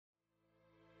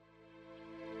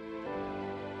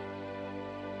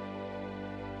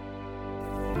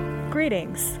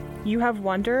Greetings. You have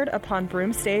wandered upon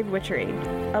Broomstave Witchery,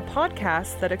 a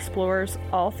podcast that explores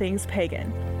all things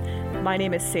pagan. My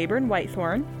name is Sabrin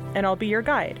Whitethorn, and I'll be your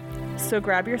guide. So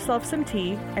grab yourself some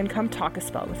tea and come talk a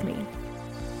spell with me.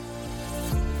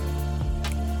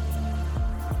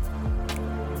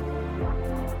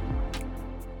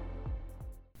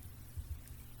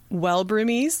 Well,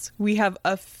 Broomies, we have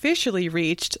officially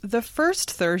reached the first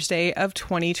Thursday of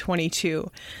 2022.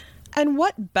 And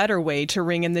what better way to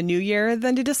ring in the new year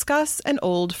than to discuss an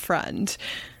old friend?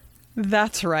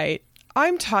 That's right,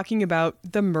 I'm talking about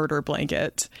the murder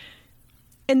blanket.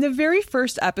 In the very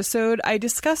first episode, I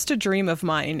discussed a dream of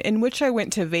mine in which I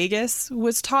went to Vegas,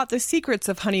 was taught the secrets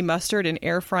of honey mustard and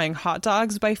air frying hot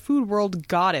dogs by Food World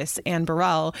goddess Anne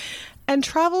Burrell, and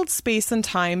traveled space and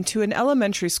time to an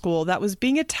elementary school that was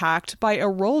being attacked by a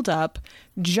rolled up,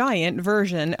 giant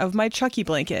version of my Chucky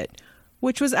blanket,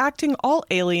 which was acting all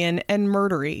alien and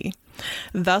murdery.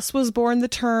 Thus was born the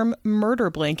term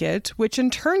murder blanket, which in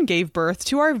turn gave birth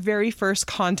to our very first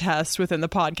contest within the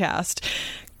podcast.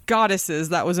 Goddesses,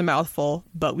 that was a mouthful,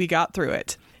 but we got through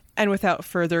it. And without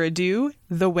further ado,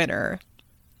 the winner.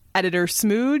 Editor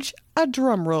Smooge, a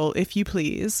drum roll if you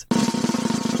please.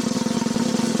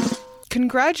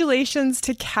 Congratulations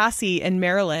to Cassie in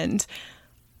Maryland.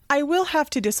 I will have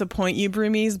to disappoint you,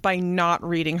 Broomies, by not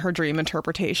reading her dream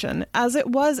interpretation, as it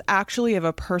was actually of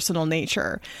a personal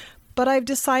nature. But I've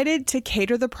decided to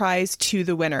cater the prize to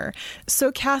the winner. So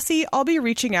Cassie, I'll be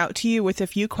reaching out to you with a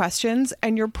few questions,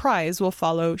 and your prize will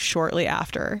follow shortly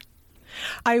after.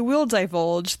 I will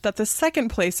divulge that the second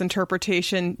place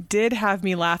interpretation did have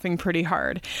me laughing pretty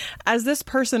hard, as this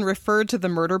person referred to the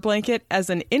murder blanket as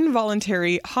an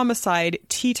involuntary homicide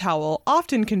tea towel,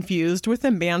 often confused with a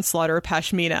manslaughter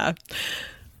pashmina.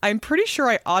 I'm pretty sure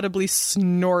I audibly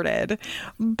snorted,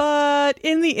 but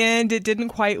in the end, it didn't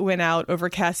quite win out over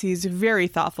Cassie's very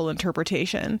thoughtful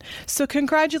interpretation. So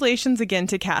congratulations again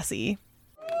to Cassie.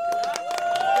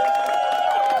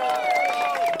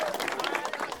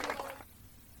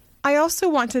 I also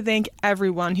want to thank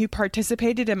everyone who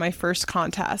participated in my first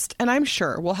contest, and I'm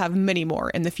sure we'll have many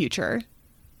more in the future.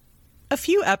 A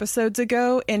few episodes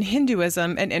ago in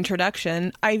Hinduism and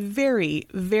Introduction, I very,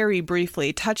 very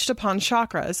briefly touched upon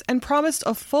chakras and promised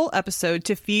a full episode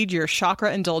to feed your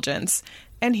chakra indulgence,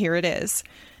 and here it is.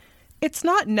 It's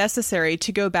not necessary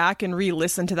to go back and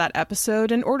re-listen to that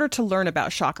episode in order to learn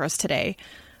about chakras today.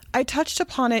 I touched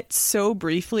upon it so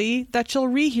briefly that you'll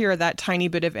rehear that tiny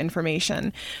bit of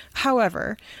information.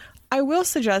 However, I will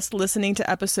suggest listening to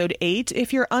episode 8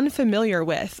 if you're unfamiliar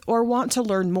with or want to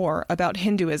learn more about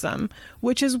Hinduism,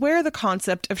 which is where the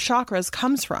concept of chakras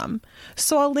comes from.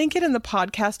 So I'll link it in the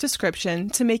podcast description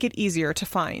to make it easier to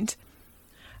find.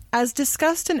 As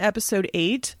discussed in episode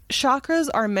 8, chakras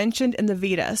are mentioned in the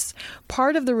Vedas,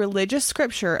 part of the religious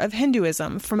scripture of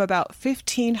Hinduism from about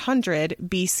 1500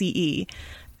 BCE,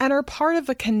 and are part of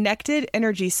a connected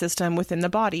energy system within the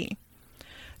body.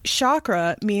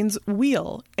 Chakra means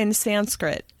wheel in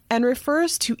Sanskrit and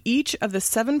refers to each of the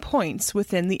 7 points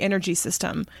within the energy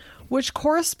system, which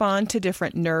correspond to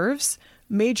different nerves,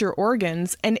 major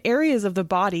organs, and areas of the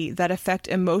body that affect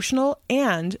emotional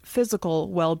and physical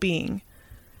well-being.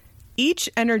 Each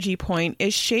energy point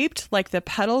is shaped like the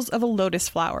petals of a lotus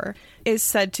flower, is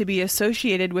said to be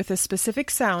associated with a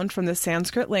specific sound from the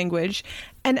Sanskrit language,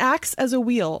 and acts as a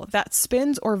wheel that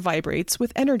spins or vibrates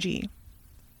with energy.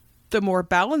 The more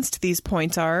balanced these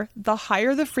points are, the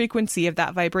higher the frequency of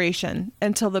that vibration,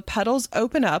 until the petals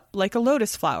open up like a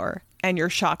lotus flower, and your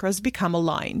chakras become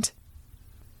aligned.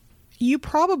 You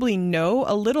probably know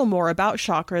a little more about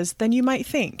chakras than you might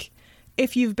think.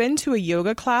 If you've been to a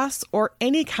yoga class or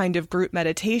any kind of group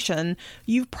meditation,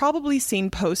 you've probably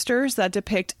seen posters that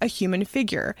depict a human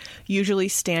figure, usually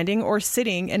standing or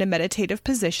sitting in a meditative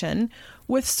position,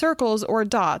 with circles or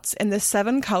dots in the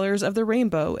 7 colors of the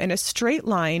rainbow in a straight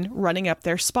line running up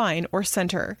their spine or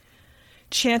center.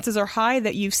 Chances are high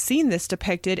that you've seen this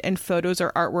depicted in photos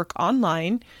or artwork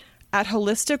online, at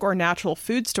holistic or natural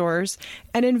food stores,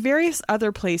 and in various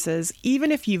other places,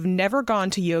 even if you've never gone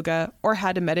to yoga or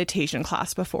had a meditation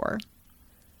class before.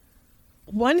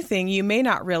 One thing you may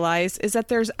not realize is that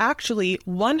there's actually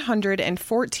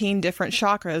 114 different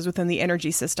chakras within the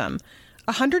energy system,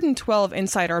 112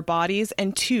 inside our bodies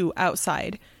and 2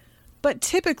 outside. But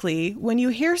typically, when you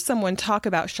hear someone talk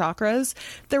about chakras,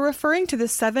 they're referring to the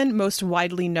 7 most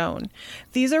widely known.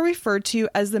 These are referred to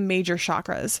as the major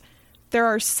chakras. There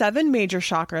are 7 major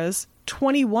chakras,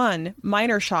 21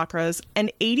 minor chakras, and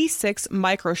 86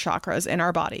 microchakras in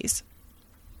our bodies.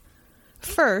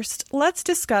 First, let's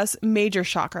discuss major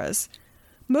chakras.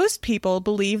 Most people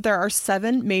believe there are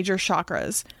 7 major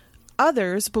chakras.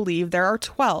 Others believe there are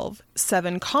 12,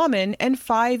 7 common and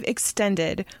 5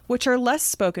 extended, which are less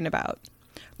spoken about.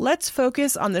 Let's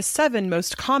focus on the 7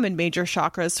 most common major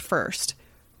chakras first: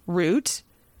 root,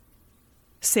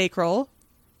 sacral,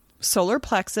 solar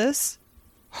plexus,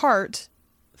 heart,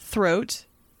 throat,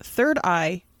 third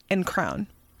eye, and crown.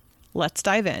 Let's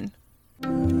dive in.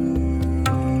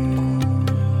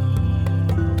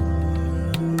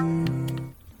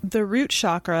 The root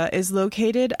chakra is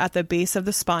located at the base of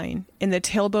the spine, in the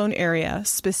tailbone area,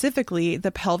 specifically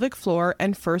the pelvic floor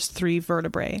and first 3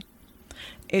 vertebrae.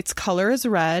 Its color is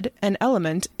red and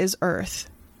element is earth.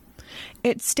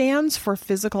 It stands for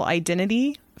physical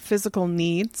identity, physical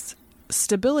needs,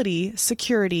 stability,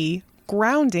 security,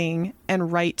 grounding,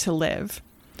 and right to live.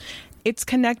 It's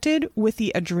connected with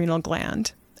the adrenal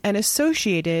gland and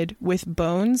associated with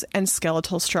bones and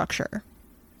skeletal structure.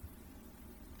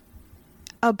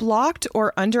 A blocked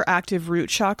or underactive root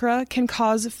chakra can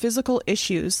cause physical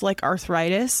issues like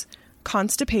arthritis,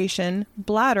 constipation,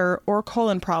 bladder or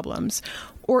colon problems,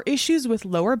 or issues with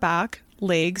lower back,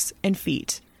 legs, and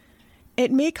feet.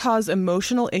 It may cause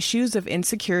emotional issues of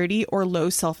insecurity or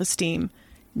low self-esteem,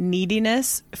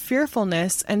 neediness,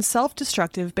 fearfulness, and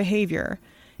self-destructive behavior.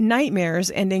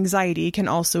 Nightmares and anxiety can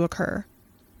also occur.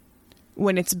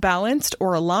 When it's balanced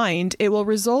or aligned, it will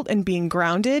result in being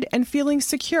grounded and feeling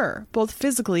secure, both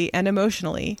physically and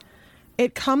emotionally.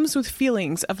 It comes with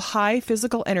feelings of high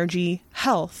physical energy,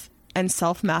 health, and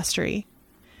self-mastery.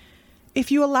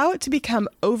 If you allow it to become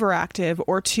overactive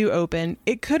or too open,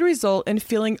 it could result in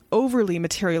feeling overly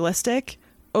materialistic,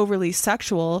 overly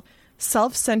sexual,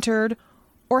 self-centered,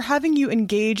 or having you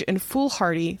engage in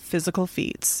foolhardy physical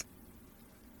feats.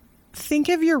 Think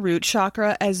of your root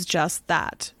chakra as just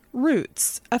that.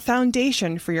 Roots, a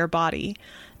foundation for your body.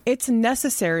 It's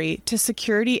necessary to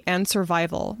security and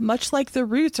survival, much like the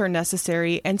roots are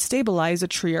necessary and stabilize a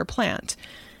tree or plant.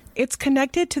 It's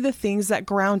connected to the things that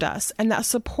ground us and that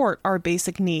support our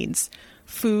basic needs: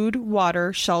 food,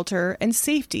 water, shelter, and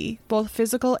safety, both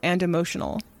physical and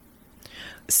emotional.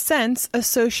 Scents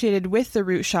associated with the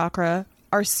root chakra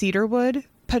are cedarwood,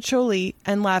 patchouli,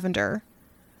 and lavender.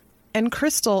 And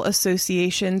crystal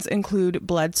associations include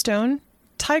bloodstone,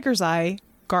 tiger's eye,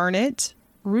 garnet,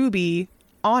 ruby,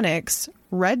 onyx,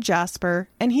 red jasper,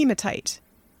 and hematite.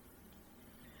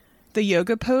 The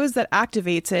yoga pose that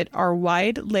activates it are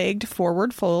wide-legged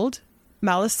forward fold,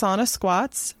 Malasana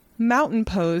squats, mountain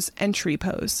pose, and tree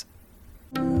pose.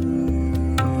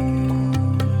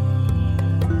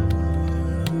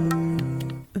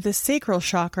 The sacral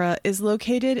chakra is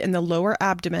located in the lower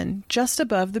abdomen, just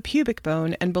above the pubic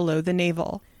bone and below the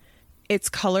navel. Its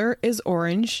color is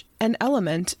orange, and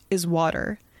element is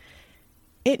water.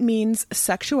 It means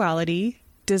sexuality,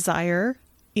 desire,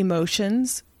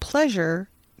 emotions, pleasure,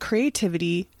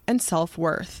 creativity, and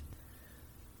self-worth.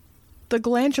 The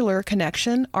glandular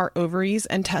connection are ovaries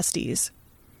and testes,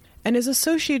 and its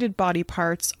associated body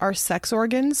parts are sex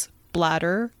organs,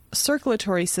 bladder,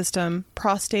 circulatory system,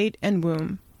 prostate, and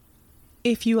womb.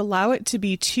 If you allow it to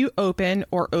be too open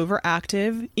or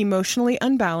overactive, emotionally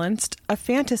unbalanced, a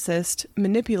fantasist,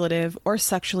 manipulative, or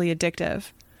sexually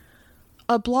addictive.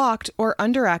 A blocked or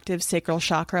underactive sacral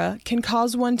chakra can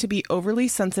cause one to be overly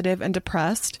sensitive and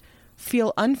depressed,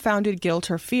 feel unfounded guilt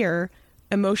or fear,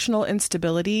 emotional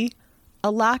instability,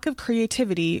 a lack of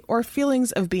creativity, or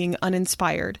feelings of being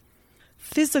uninspired.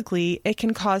 Physically, it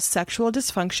can cause sexual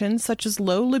dysfunction such as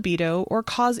low libido or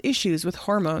cause issues with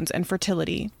hormones and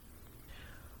fertility.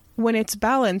 When it's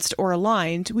balanced or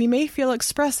aligned, we may feel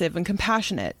expressive and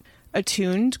compassionate,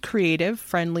 attuned, creative,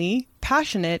 friendly,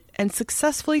 passionate, and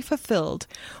successfully fulfilled,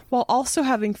 while also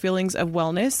having feelings of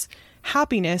wellness,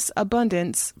 happiness,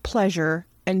 abundance, pleasure,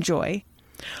 and joy.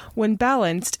 When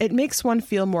balanced, it makes one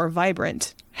feel more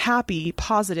vibrant, happy,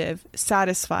 positive,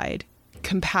 satisfied,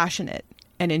 compassionate,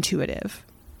 and intuitive.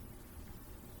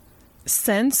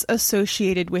 Scents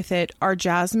associated with it are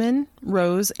jasmine,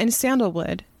 rose, and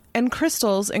sandalwood, and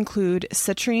crystals include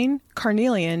citrine,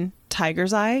 carnelian,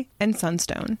 tiger's eye, and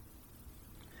sunstone.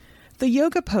 The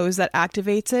yoga pose that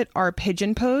activates it are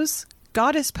pigeon pose,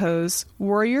 goddess pose,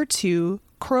 warrior two,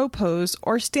 crow pose,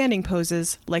 or standing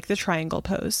poses like the triangle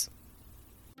pose.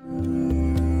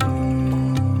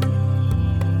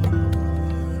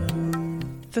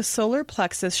 The solar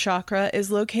plexus chakra is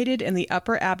located in the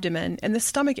upper abdomen in the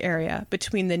stomach area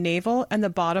between the navel and the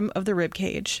bottom of the rib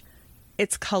cage.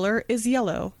 Its color is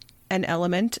yellow, and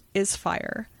element is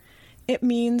fire. It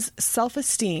means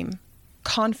self-esteem,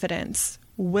 confidence,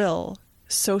 will,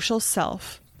 social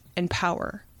self, and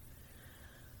power.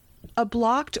 A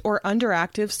blocked or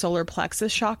underactive solar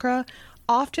plexus chakra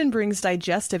often brings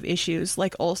digestive issues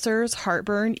like ulcers,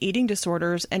 heartburn, eating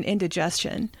disorders, and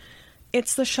indigestion.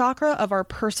 It's the chakra of our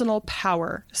personal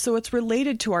power, so it's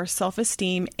related to our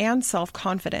self-esteem and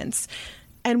self-confidence.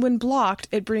 And when blocked,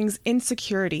 it brings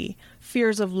insecurity,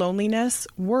 fears of loneliness,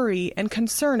 worry, and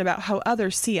concern about how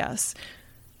others see us.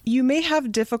 You may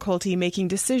have difficulty making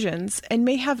decisions and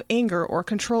may have anger or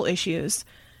control issues.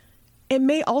 It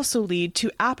may also lead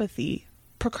to apathy,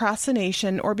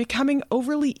 procrastination, or becoming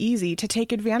overly easy to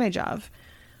take advantage of.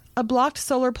 A blocked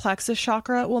solar plexus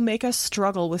chakra will make us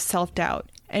struggle with self-doubt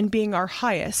and being our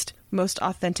highest, most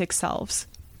authentic selves.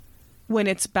 When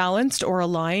it's balanced or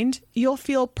aligned, you'll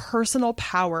feel personal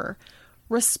power,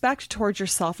 respect towards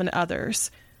yourself and others.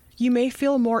 You may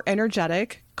feel more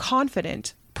energetic,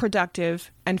 confident,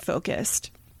 productive, and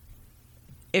focused.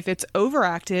 If it's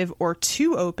overactive or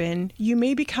too open, you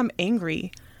may become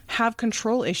angry, have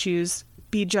control issues,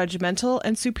 be judgmental,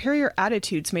 and superior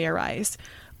attitudes may arise.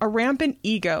 A rampant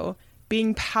ego,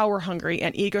 being power-hungry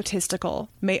and egotistical,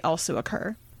 may also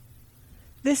occur.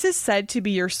 This is said to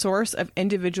be your source of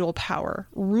individual power,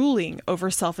 ruling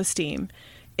over self-esteem.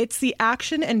 It's the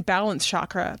action and balance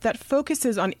chakra that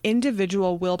focuses on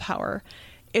individual willpower.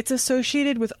 It's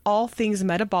associated with all things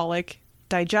metabolic,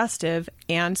 digestive,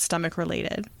 and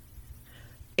stomach-related.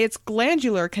 Its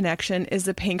glandular connection is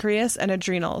the pancreas and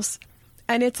adrenals,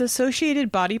 and its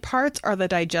associated body parts are the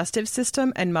digestive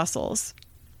system and muscles.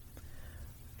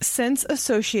 Scents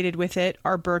associated with it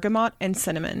are bergamot and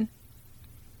cinnamon.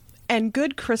 And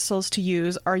good crystals to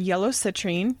use are yellow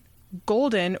citrine,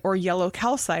 golden or yellow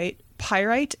calcite,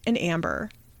 pyrite, and amber.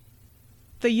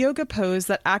 The yoga pose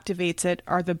that activates it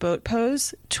are the boat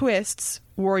pose, twists,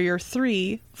 warrior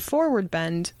 3, forward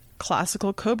bend,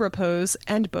 classical cobra pose,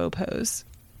 and bow pose.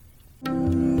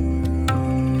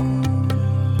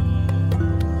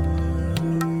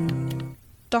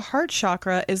 The heart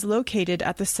chakra is located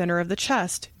at the center of the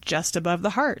chest, just above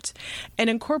the heart, and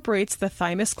incorporates the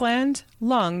thymus gland,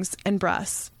 lungs, and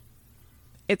breasts.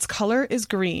 Its color is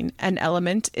green and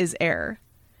element is air.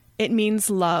 It means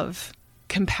love,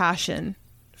 compassion,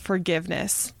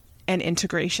 forgiveness, and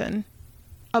integration.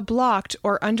 A blocked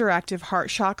or underactive heart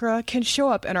chakra can show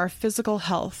up in our physical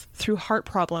health through heart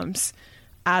problems,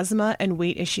 asthma, and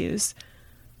weight issues.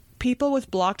 People with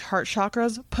blocked heart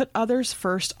chakras put others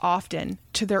first often,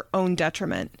 to their own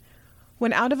detriment.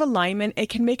 When out of alignment, it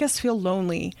can make us feel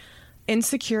lonely,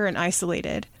 insecure, and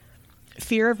isolated.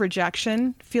 Fear of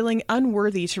rejection, feeling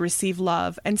unworthy to receive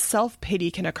love, and self-pity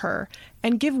can occur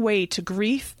and give way to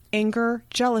grief, anger,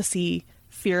 jealousy,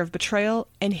 fear of betrayal,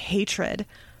 and hatred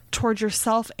towards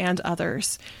yourself and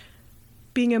others.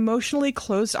 Being emotionally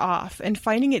closed off and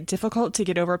finding it difficult to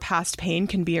get over past pain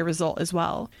can be a result as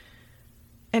well.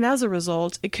 And as a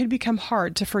result, it could become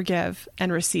hard to forgive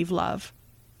and receive love.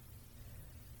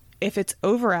 If it's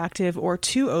overactive or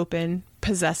too open,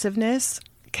 possessiveness,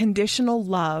 conditional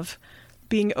love,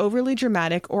 being overly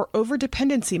dramatic, or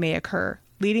overdependency may occur,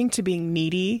 leading to being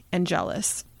needy and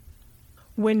jealous.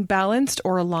 When balanced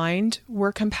or aligned,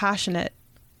 we're compassionate,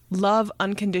 love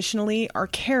unconditionally, are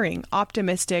caring,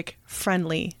 optimistic,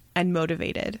 friendly, and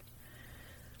motivated.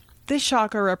 This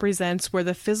chakra represents where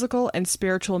the physical and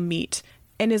spiritual meet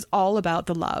and is all about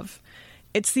the love.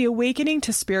 It's the awakening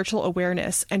to spiritual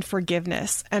awareness and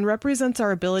forgiveness and represents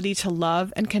our ability to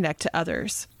love and connect to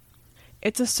others.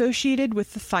 It's associated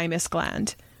with the thymus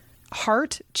gland,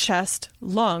 heart, chest,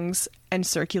 lungs, and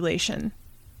circulation.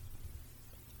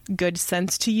 Good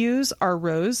scents to use are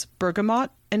rose, bergamot,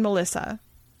 and melissa.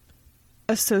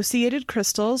 Associated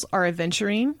crystals are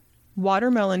aventurine,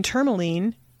 watermelon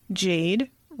tourmaline,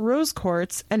 jade, rose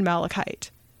quartz, and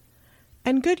malachite.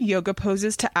 And good yoga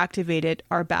poses to activate it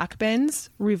are back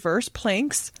bends, reverse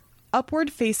planks,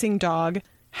 upward facing dog,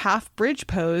 half bridge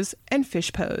pose, and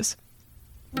fish pose.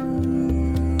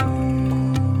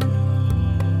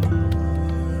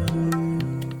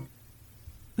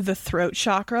 The throat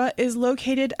chakra is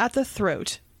located at the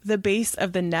throat, the base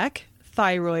of the neck,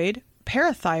 thyroid,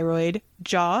 parathyroid,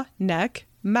 jaw, neck,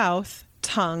 mouth,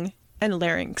 tongue, and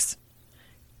larynx.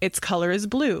 Its color is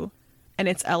blue, and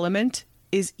its element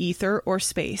is ether or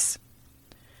space.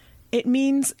 It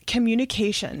means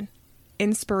communication,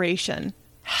 inspiration,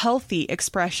 healthy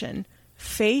expression,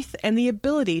 faith, and the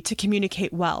ability to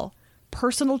communicate well,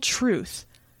 personal truth,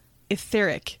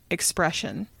 etheric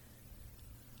expression.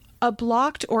 A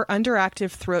blocked or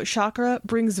underactive throat chakra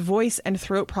brings voice and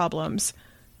throat problems,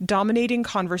 dominating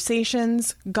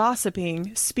conversations,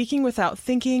 gossiping, speaking without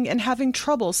thinking, and having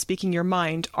trouble speaking your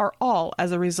mind are all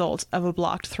as a result of a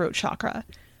blocked throat chakra.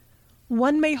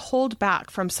 One may hold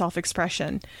back from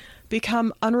self-expression,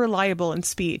 become unreliable in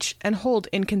speech, and hold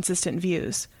inconsistent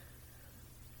views.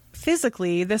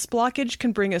 Physically, this blockage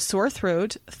can bring a sore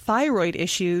throat, thyroid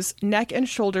issues, neck and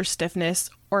shoulder stiffness,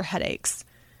 or headaches.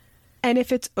 And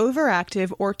if it's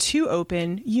overactive or too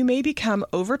open, you may become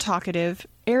overtalkative,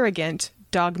 arrogant,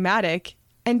 dogmatic,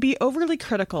 and be overly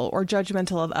critical or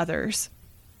judgmental of others.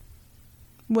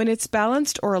 When it's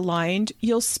balanced or aligned,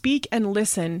 you'll speak and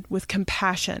listen with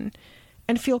compassion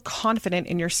and feel confident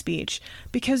in your speech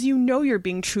because you know you're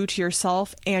being true to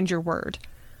yourself and your word.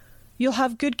 You'll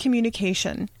have good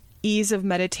communication, ease of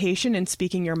meditation and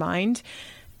speaking your mind,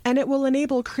 and it will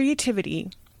enable creativity,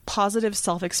 positive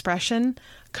self-expression,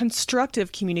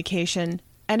 constructive communication,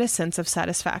 and a sense of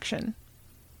satisfaction.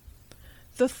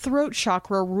 The throat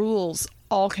chakra rules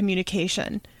all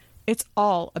communication. It's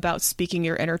all about speaking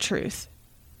your inner truth.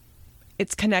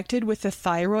 It's connected with the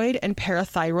thyroid and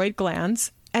parathyroid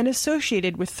glands and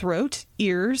associated with throat,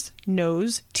 ears,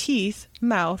 nose, teeth,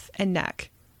 mouth, and neck.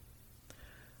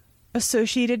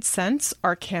 Associated scents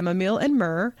are chamomile and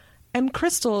myrrh, and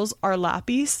crystals are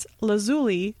lapis,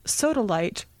 lazuli,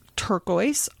 sodalite,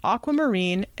 turquoise,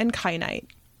 aquamarine, and kyanite.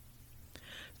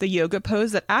 The yoga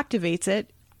pose that activates it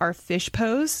are fish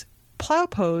pose, plow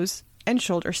pose, and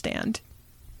shoulder stand.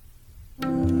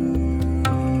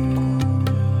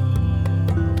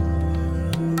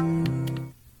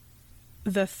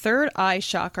 The third eye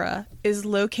chakra is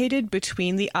located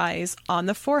between the eyes on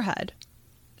the forehead.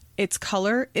 Its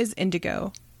color is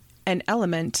indigo, and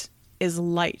element is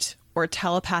light or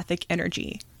telepathic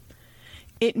energy.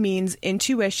 It means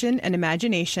intuition and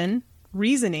imagination,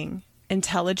 reasoning,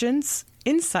 intelligence,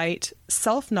 insight,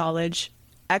 self-knowledge,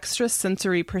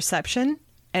 extrasensory perception,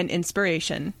 and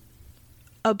inspiration.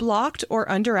 A blocked or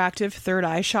underactive third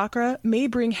eye chakra may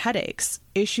bring headaches,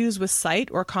 issues with sight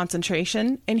or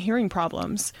concentration, and hearing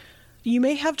problems. You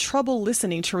may have trouble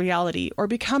listening to reality or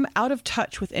become out of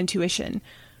touch with intuition,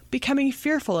 becoming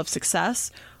fearful of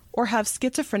success, or have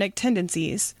schizophrenic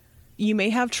tendencies. You may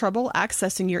have trouble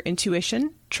accessing your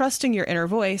intuition, trusting your inner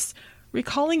voice,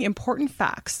 recalling important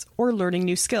facts, or learning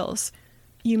new skills.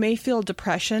 You may feel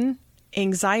depression,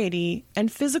 anxiety,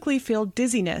 and physically feel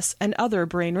dizziness and other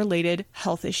brain-related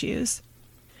health issues.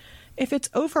 If it's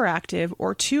overactive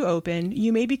or too open,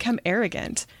 you may become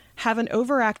arrogant, have an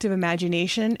overactive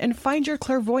imagination, and find your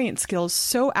clairvoyant skills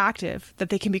so active that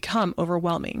they can become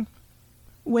overwhelming.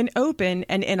 When open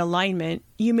and in alignment,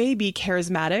 you may be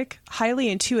charismatic, highly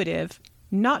intuitive,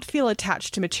 not feel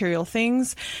attached to material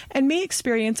things, and may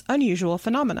experience unusual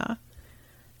phenomena.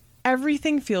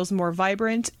 Everything feels more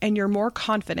vibrant, and you're more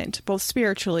confident, both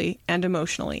spiritually and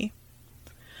emotionally.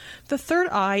 The third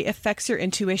eye affects your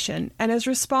intuition and is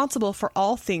responsible for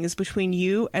all things between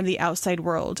you and the outside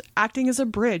world, acting as a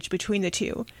bridge between the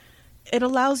two. It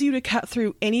allows you to cut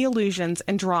through any illusions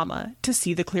and drama to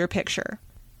see the clear picture.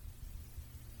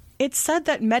 It's said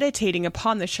that meditating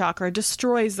upon the chakra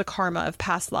destroys the karma of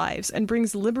past lives and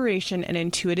brings liberation and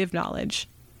intuitive knowledge.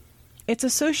 It's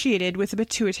associated with the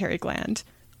pituitary gland,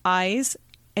 eyes,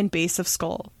 and base of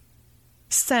skull.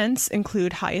 Scents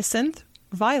include hyacinth,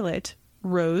 violet,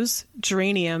 rose,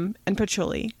 geranium, and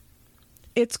patchouli.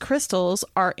 Its crystals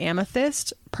are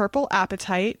amethyst, purple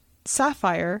apatite,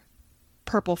 sapphire,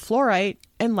 purple fluorite,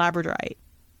 and labradorite.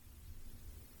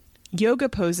 Yoga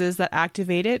poses that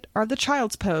activate it are the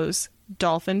child's pose,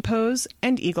 dolphin pose,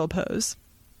 and eagle pose.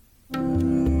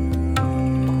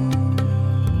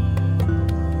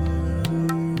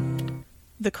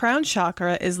 The crown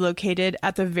chakra is located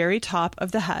at the very top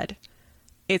of the head.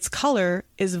 Its color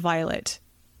is violet.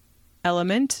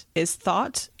 Element is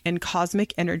thought and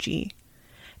cosmic energy.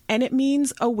 And it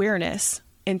means awareness,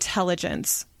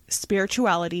 intelligence,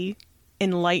 spirituality,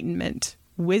 enlightenment,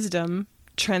 wisdom,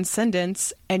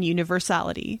 transcendence, and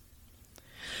universality.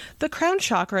 The crown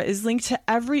chakra is linked to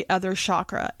every other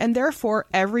chakra and therefore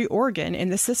every organ in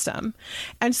the system.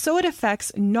 And so it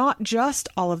affects not just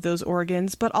all of those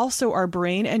organs, but also our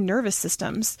brain and nervous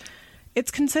systems.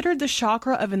 It's considered the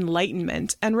chakra of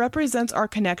enlightenment and represents our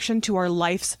connection to our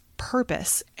life's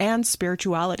purpose and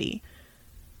spirituality.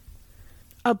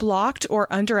 A blocked or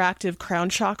underactive crown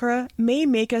chakra may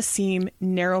make us seem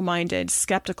narrow-minded,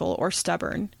 skeptical, or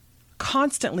stubborn.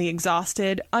 Constantly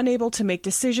exhausted, unable to make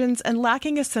decisions, and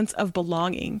lacking a sense of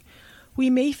belonging. We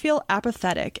may feel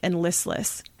apathetic and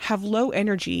listless, have low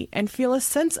energy, and feel a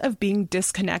sense of being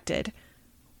disconnected.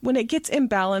 When it gets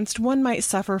imbalanced, one might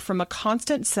suffer from a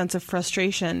constant sense of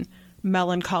frustration,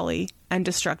 melancholy, and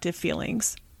destructive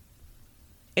feelings.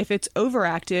 If it's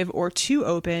overactive or too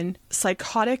open,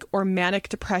 psychotic or manic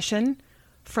depression,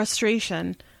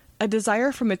 frustration, a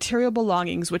desire for material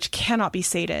belongings which cannot be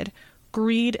sated,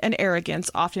 greed and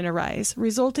arrogance often arise,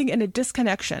 resulting in a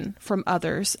disconnection from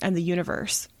others and the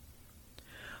universe.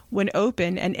 When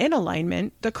open and in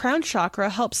alignment, the crown chakra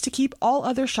helps to keep all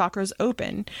other chakras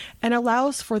open and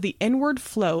allows for the inward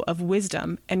flow of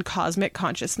wisdom and cosmic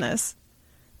consciousness.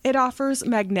 It offers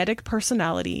magnetic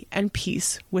personality and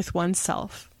peace with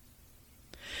oneself.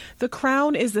 The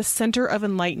crown is the center of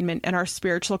enlightenment and our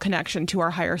spiritual connection to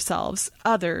our higher selves,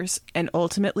 others, and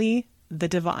ultimately, the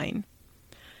divine.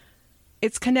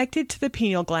 It's connected to the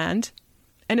pineal gland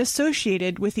and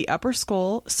associated with the upper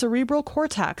skull, cerebral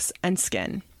cortex, and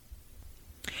skin.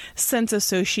 Scents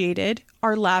associated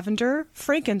are lavender,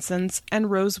 frankincense,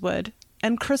 and rosewood,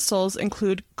 and crystals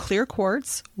include clear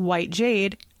quartz, white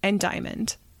jade, and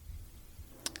diamond.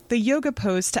 The yoga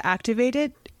pose to activate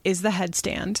it is the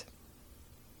headstand.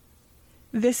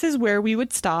 This is where we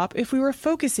would stop if we were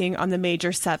focusing on the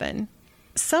major 7.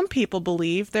 Some people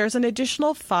believe there's an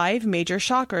additional 5 major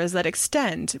chakras that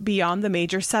extend beyond the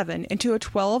major 7 into a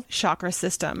 12 chakra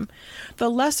system. The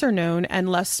lesser known and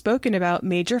less spoken about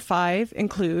major 5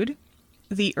 include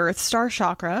the Earth Star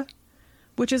chakra,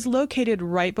 which is located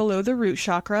right below the root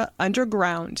chakra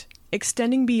underground,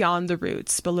 extending beyond the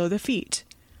roots below the feet.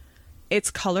 Its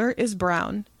color is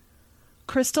brown.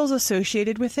 Crystals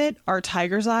associated with it are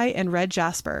tiger's eye and red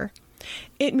jasper.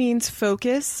 It means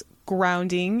focus,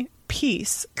 grounding,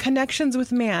 peace, connections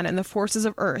with man and the forces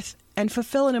of earth, and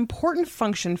fulfill an important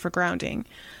function for grounding.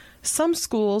 Some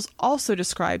schools also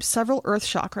describe several earth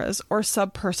chakras or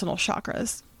subpersonal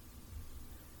chakras.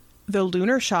 The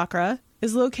lunar chakra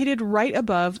is located right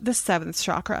above the 7th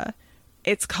chakra.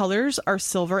 Its colors are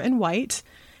silver and white,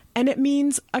 and it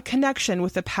means a connection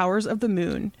with the powers of the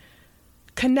moon,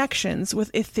 connections with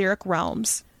etheric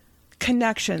realms,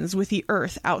 connections with the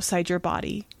earth outside your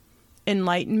body,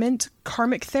 enlightenment,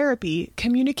 karmic therapy,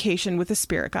 communication with the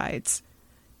spirit guides.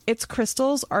 Its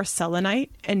crystals are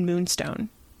selenite and moonstone.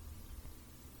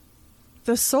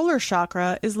 The solar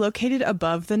chakra is located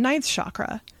above the 9th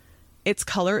chakra. Its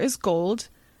color is gold.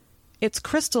 Its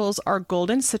crystals are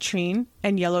golden citrine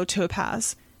and yellow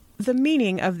topaz. The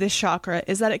meaning of this chakra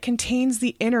is that it contains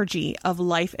the energy of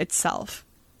life itself.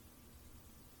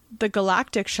 The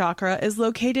galactic chakra is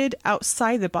located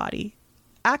outside the body,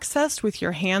 accessed with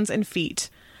your hands and feet.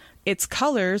 Its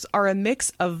colors are a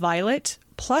mix of violet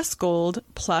plus gold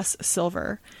plus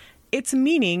silver. Its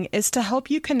meaning is to help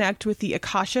you connect with the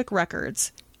Akashic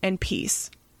records and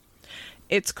peace.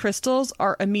 Its crystals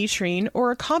are ametrine or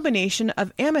a combination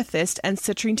of amethyst and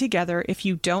citrine together if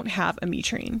you don't have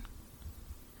ametrine.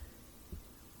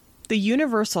 The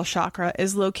universal chakra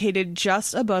is located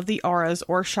just above the auras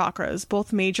or chakras,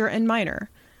 both major and minor.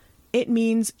 It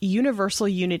means universal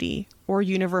unity or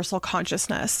universal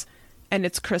consciousness, and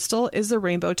its crystal is the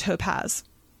rainbow topaz.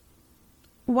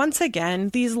 Once again,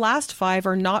 these last 5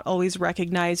 are not always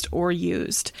recognized or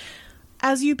used.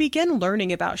 As you begin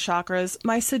learning about chakras,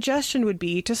 my suggestion would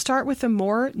be to start with the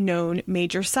more known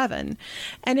major 7.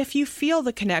 And if you feel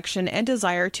the connection and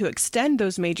desire to extend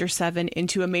those major 7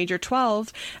 into a major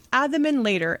 12, add them in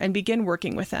later and begin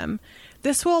working with them.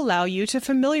 This will allow you to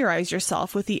familiarize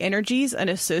yourself with the energies and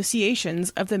associations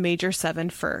of the major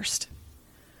 7 first.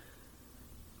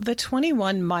 The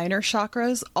 21 minor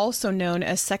chakras, also known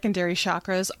as secondary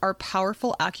chakras, are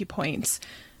powerful acupoints.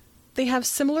 They have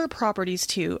similar properties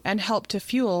to and help to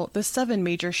fuel the 7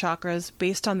 major chakras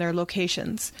based on their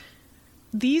locations.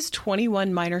 These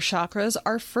 21 minor chakras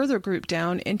are further grouped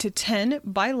down into 10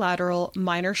 bilateral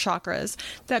minor chakras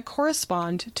that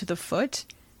correspond to the foot,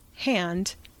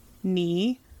 hand,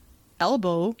 knee,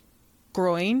 elbow,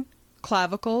 groin,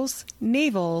 clavicles,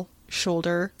 navel,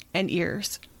 shoulder, and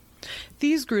ears.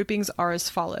 These groupings are as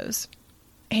follows.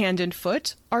 Hand and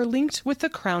foot are linked with the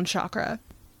crown chakra.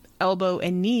 Elbow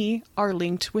and knee are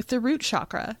linked with the root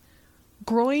chakra.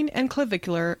 Groin and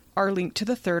clavicular are linked to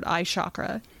the third eye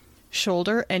chakra.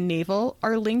 Shoulder and navel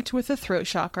are linked with the throat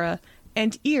chakra,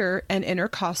 and ear and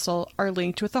intercostal are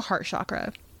linked with the heart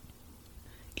chakra.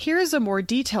 Here is a more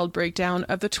detailed breakdown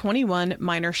of the 21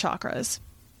 minor chakras.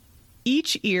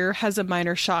 Each ear has a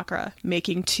minor chakra,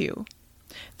 making 2.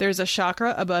 There's a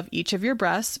chakra above each of your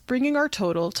breasts, bringing our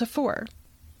total to 4.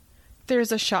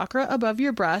 There's a chakra above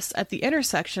your breasts at the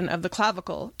intersection of the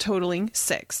clavicle, totaling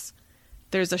 6.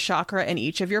 There's a chakra in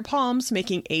each of your palms,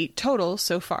 making 8 total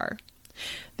so far.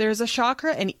 There's a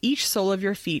chakra in each sole of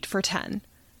your feet for 10.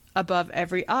 Above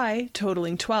every eye,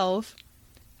 totaling 12.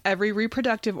 Every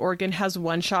reproductive organ has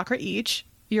 1 chakra each.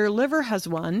 Your liver has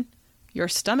 1. Your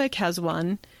stomach has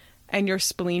 1. And your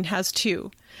spleen has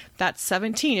 2. That's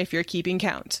 17 if you're keeping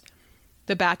count.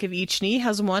 The back of each knee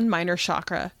has 1 minor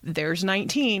chakra. There's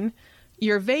 19.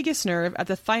 Your vagus nerve at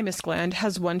the thymus gland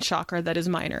has 1 chakra that is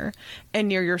minor, and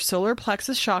near your solar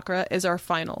plexus chakra is our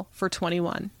final for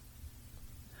 21.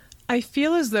 I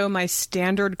feel as though my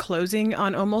standard closing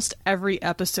on almost every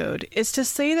episode is to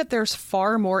say that there's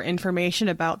far more information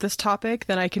about this topic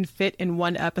than I can fit in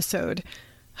one episode.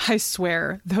 I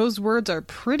swear, those words are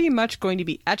pretty much going to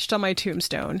be etched on my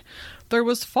tombstone. There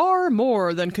was far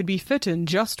more than could be fit in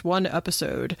just one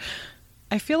episode.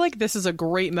 I feel like this is a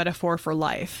great metaphor for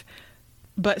life.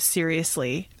 But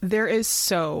seriously, there is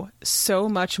so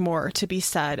much more to be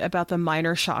said about the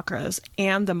minor chakras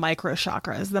and the micro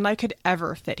chakras than I could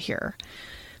ever fit here.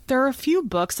 There are a few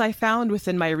books I found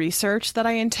within my research that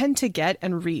I intend to get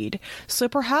and read, so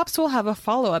perhaps we'll have a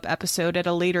follow-up episode at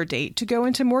a later date to go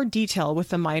into more detail with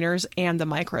the minors and the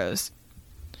micros.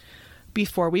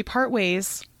 Before we part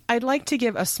ways, I'd like to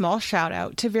give a small shout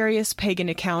out to various pagan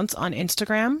accounts on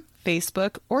Instagram,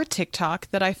 Facebook, or TikTok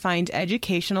that I find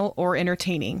educational or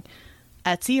entertaining,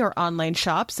 Etsy or online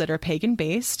shops that are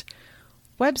pagan-based,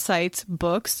 websites,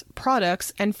 books,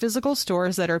 products, and physical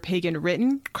stores that are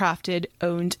pagan-written, crafted,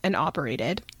 owned, and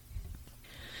operated.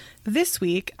 This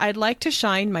week, I'd like to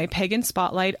shine my pagan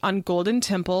spotlight on Golden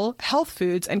Temple Health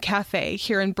Foods and Cafe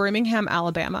here in Birmingham,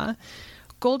 Alabama.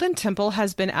 Golden Temple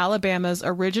has been Alabama's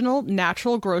original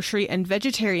natural grocery and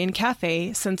vegetarian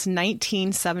cafe since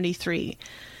 1973.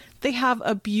 They have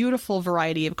a beautiful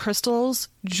variety of crystals,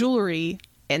 jewelry,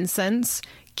 incense,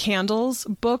 candles,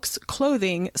 books,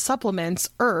 clothing,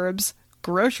 supplements, herbs,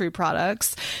 grocery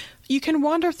products. You can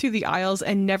wander through the aisles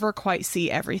and never quite see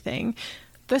everything.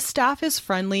 The staff is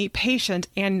friendly, patient,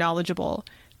 and knowledgeable.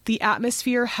 The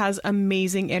atmosphere has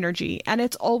amazing energy, and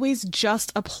it's always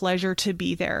just a pleasure to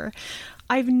be there.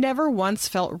 I've never once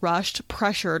felt rushed,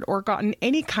 pressured, or gotten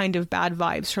any kind of bad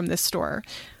vibes from this store.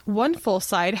 One full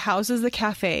side houses the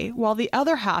cafe, while the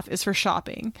other half is for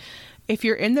shopping. If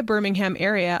you're in the Birmingham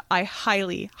area, I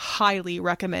highly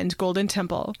recommend Golden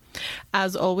Temple.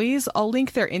 As always, I'll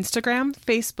link their Instagram,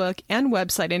 Facebook, and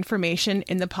website information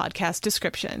in the podcast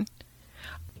description.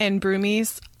 And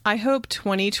Broomies, I hope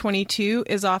 2022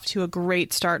 is off to a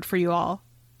great start for you all.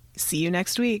 See you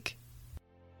next week.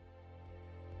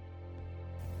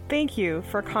 Thank you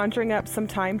for conjuring up some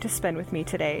time to spend with me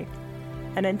today.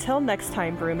 And until next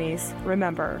time, Broomies,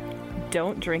 remember,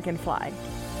 don't drink and fly.